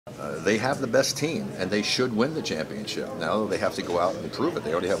They have the best team, and they should win the championship. Now they have to go out and prove it.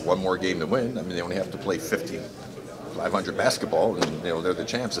 They only have one more game to win. I mean, they only have to play 500 basketball, and they're the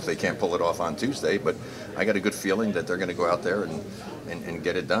champs if they can't pull it off on Tuesday. But I got a good feeling that they're going to go out there and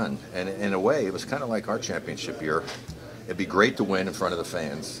get it done. And in a way, it was kind of like our championship year. It'd be great to win in front of the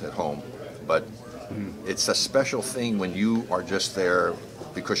fans at home, but it's a special thing when you are just there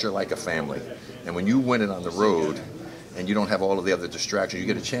because you're like a family. And when you win it on the road and you don't have all of the other distractions, you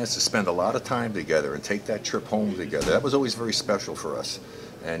get a chance to spend a lot of time together and take that trip home together. That was always very special for us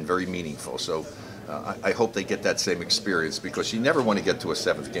and very meaningful. So I hope they get that same experience, because you never want to get to a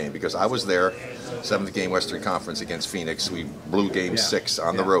seventh game, because I was there, seventh game Western Conference against Phoenix. We blew game 6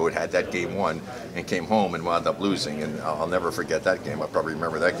 on the road, had that game won, and came home and wound up losing. And I'll never forget that game. I'll probably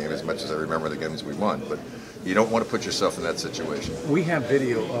remember that game as much as I remember the games we won. But you don't want to put yourself in that situation. We have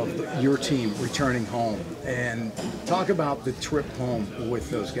video of your team returning home, and talk about the trip home with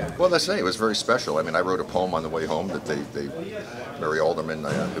those guys. Well, let's say it was very special. I mean, I wrote a poem on the way home that Mary Alderman,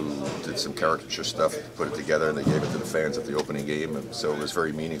 who did some caricature stuff, put it together, and they gave it to the fans at the opening game. And so it was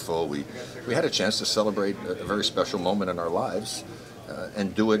very meaningful. We had a chance to celebrate a very special moment in our lives,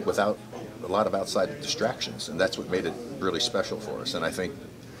 and do it without a lot of outside distractions, and that's what made it really special for us. And I think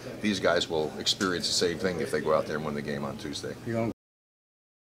these guys will experience the same thing if they go out there and win the game on Tuesday.